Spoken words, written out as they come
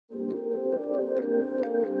Morning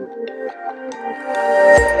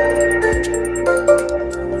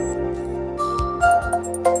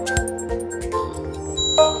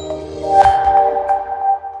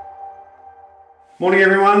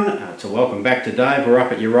everyone, so welcome back to Dave. We're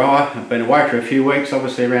up at Euroa. I've been away for a few weeks,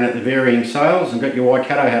 obviously around at the varying sales, and got your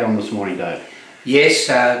Waikato hat on this morning, Dave. Yes,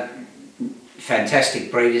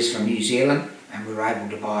 fantastic breeders from New Zealand, and we were able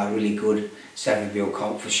to buy a really good Savabeel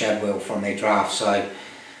colt for Shadwell from their draft, so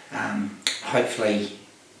hopefully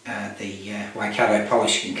the Waikato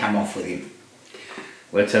polish can come off with him.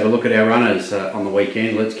 Let's have a look at our runners on the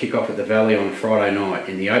weekend. Let's kick off at the Valley on Friday night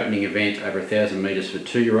in the opening event over 1,000 metres for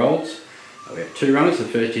 2-year-olds. We have two runners. The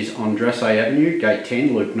first is on Drasse Avenue, gate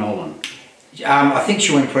 10, Luke Nolan. I think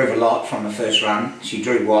she'll improve a lot from the first run. She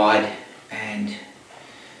drew wide and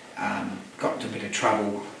got into a bit of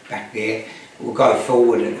trouble back there. We'll go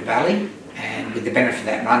forward at the Valley, and with the benefit of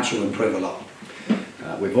that run, she'll improve a lot.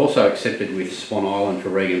 We've also accepted with Swan Island for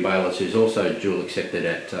Regan Bayliss, who's also dual accepted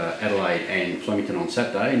at Adelaide and Flemington on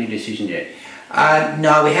Saturday. Any decision yet?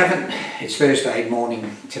 No, we haven't. It's Thursday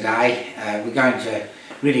morning today. We're going to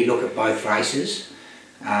really look at both races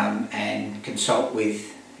and consult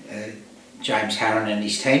with James Harron and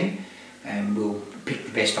his team, and we'll pick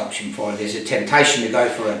the best option for her. There's a temptation to go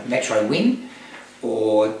for a Metro win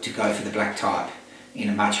or to go for the black type in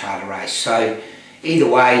a much harder race. So either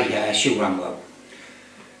way, she'll run well.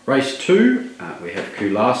 Race 2, we have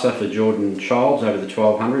Kulasa for Jordan Childs over the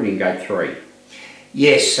 1200 in gate 3.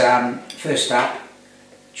 Yes, first up,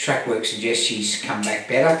 track work suggests she's come back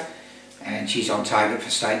better, and she's on target for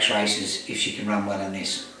stakes races if she can run well in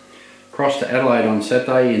this. Cross to Adelaide on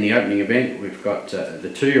Saturday in the opening event. We've got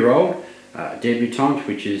the 2-year-old debutante,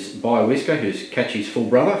 which is By Whisker, who's Catchy's full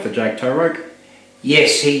brother for Jake Toroke.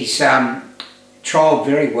 Yes, he's trialled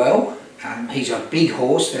very well. He's a big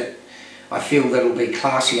horse that I feel that'll be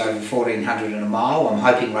classy over 1400 and a mile. I'm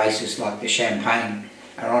hoping races like the Champagne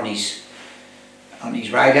are on his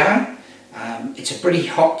radar. It's a pretty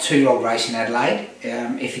hot 2-year-old race in Adelaide.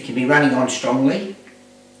 If he can be running on strongly,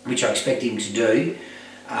 which I expect him to do,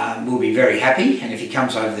 we'll be very happy, and if he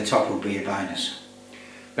comes over the top, it'll be a bonus.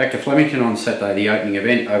 Back to Flemington on Saturday, the opening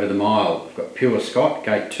event over the mile. We've got Pure Scott,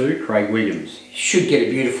 gate 2, Craig Williams. Should get a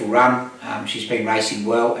beautiful run. She's been racing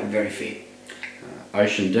well and very fit.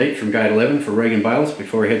 Ocean Deep from gate 11 for Regan Bayliss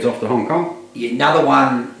before he heads off to Hong Kong. Yeah, another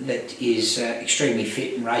one that is extremely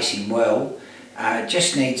fit and racing well.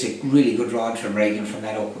 Just needs a really good ride from Regan from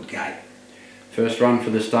that awkward gate. First run for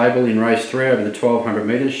the stable in race 3 over the 1200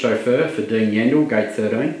 metres, Chauffeur for Dean Yendall, gate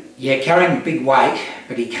 13. Yeah, carrying a big weight,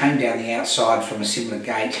 but he came down the outside from a similar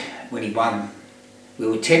gate when he won. We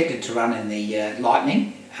were tempted to run in the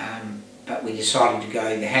Lightning, but we decided to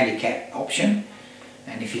go the handicap option,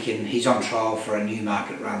 and if he can, he's on trial for a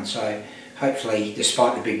Newmarket run, so hopefully,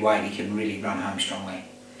 despite the big weight, he can really run home strongly.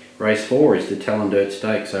 Race 4 is the Tallandert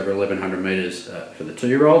Stakes over 1100 metres for the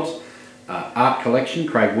 2-year-olds. Art Collection,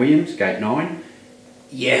 Craig Williams, gate 9.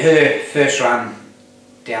 Yeah, her first run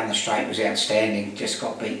down the straight was outstanding, just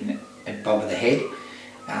got beaten at bob of the head.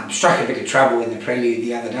 Struck a bit of trouble in the prelude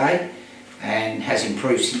the other day and has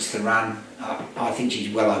improved since the run. I think she's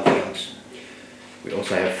well over the odds. We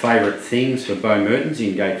also have Favourite Things for Bo Mertens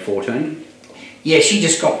in gate 14. Yeah, she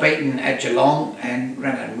just got beaten at Geelong and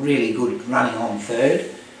ran a really good running on third.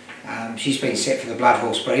 She's been set for the Blood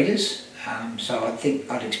Horse Breeders, so I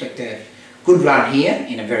think I'd expect a good run here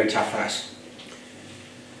in a very tough race.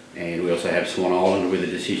 And we also have Swan Island with a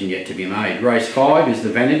decision yet to be made. Race 5 is the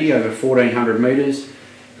Vanity over 1400 metres.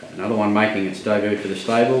 Another one making its debut for the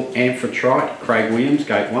stable. Amphitrite, Craig Williams,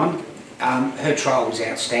 gate 1. Her trial was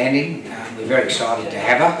outstanding. We're very excited to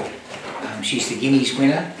have her. She's the Guineas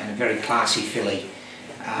winner and a very classy filly.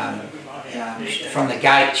 From the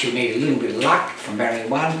gate, she'll need a little bit of luck from barrier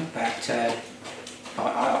 1, but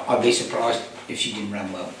I'd be surprised if she didn't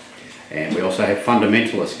run well. And we also have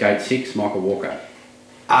Fundamentalist, gate 6, Michael Walker.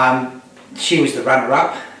 She was the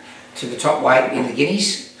runner-up to the top weight in the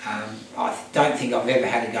Guineas. I don't think I've ever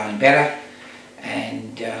had her going better,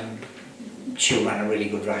 and she'll run a really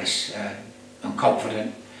good race. I'm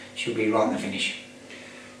confident she'll be right in the finish.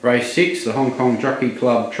 Race 6, the Hong Kong Jockey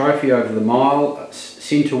Club Trophy over the mile.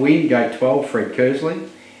 Sin to win, gate 12, Fred Kersley.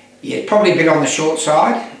 Yeah, probably a bit on the short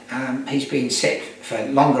side. He's been set for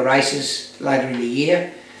longer races later in the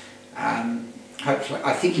year. Hopefully,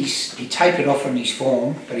 I think he tapered off on his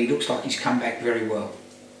form, but he looks like he's come back very well.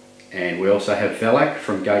 And we also have Velak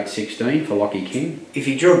from gate 16 for Lockie King. If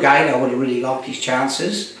he drew a gate, I would have really liked his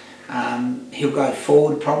chances. He'll go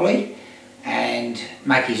forward probably and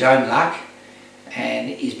make his own luck, and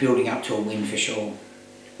is building up to a win for sure.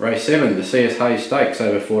 Race 7, the CS Hayes Stakes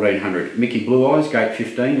over 1400. Mickey Blue Eyes, gate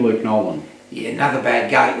 15, Luke Nolan. Yeah, another bad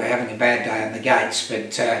gate. We're having a bad day on the gates,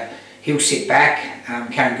 but he'll sit back,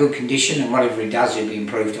 carry in good condition, and whatever he does, he'll be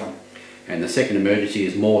improved on. And the second emergency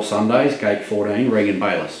is More Sundays, gate 14, Regan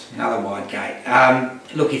Bayliss. Another wide gate.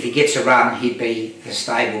 Look, if he gets a run, he'd be the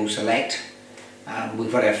stable's elect.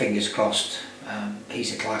 We've got our fingers crossed.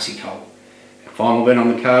 He's a classy colt. Final event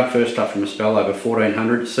on the card, first up from a spell over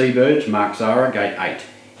 1400, Seabirds, Mark Zara, gate 8.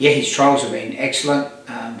 Yeah, his trials have been excellent.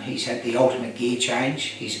 He's had the ultimate gear change.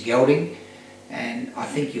 He's a gelding, and I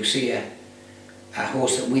think you'll see a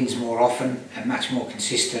horse that wins more often and much more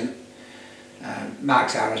consistent. Mark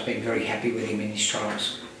Zara's been very happy with him in his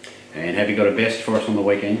trials. And have you got a best for us on the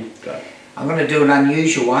weekend? Go. I'm going to do an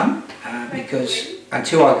unusual one because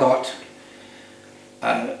until I got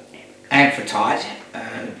Amphitite,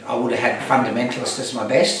 I would have had Fundamentalist as my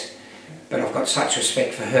best, but I've got such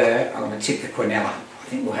respect for her, I'm going to tip the Quinella. I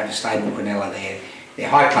think we'll have a stable Quinella there. They're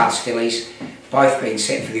high-class fillies, both been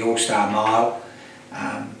set for the All-Star Mile,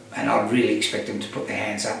 and I'd really expect them to put their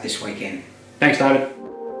hands up this weekend. Thanks, David.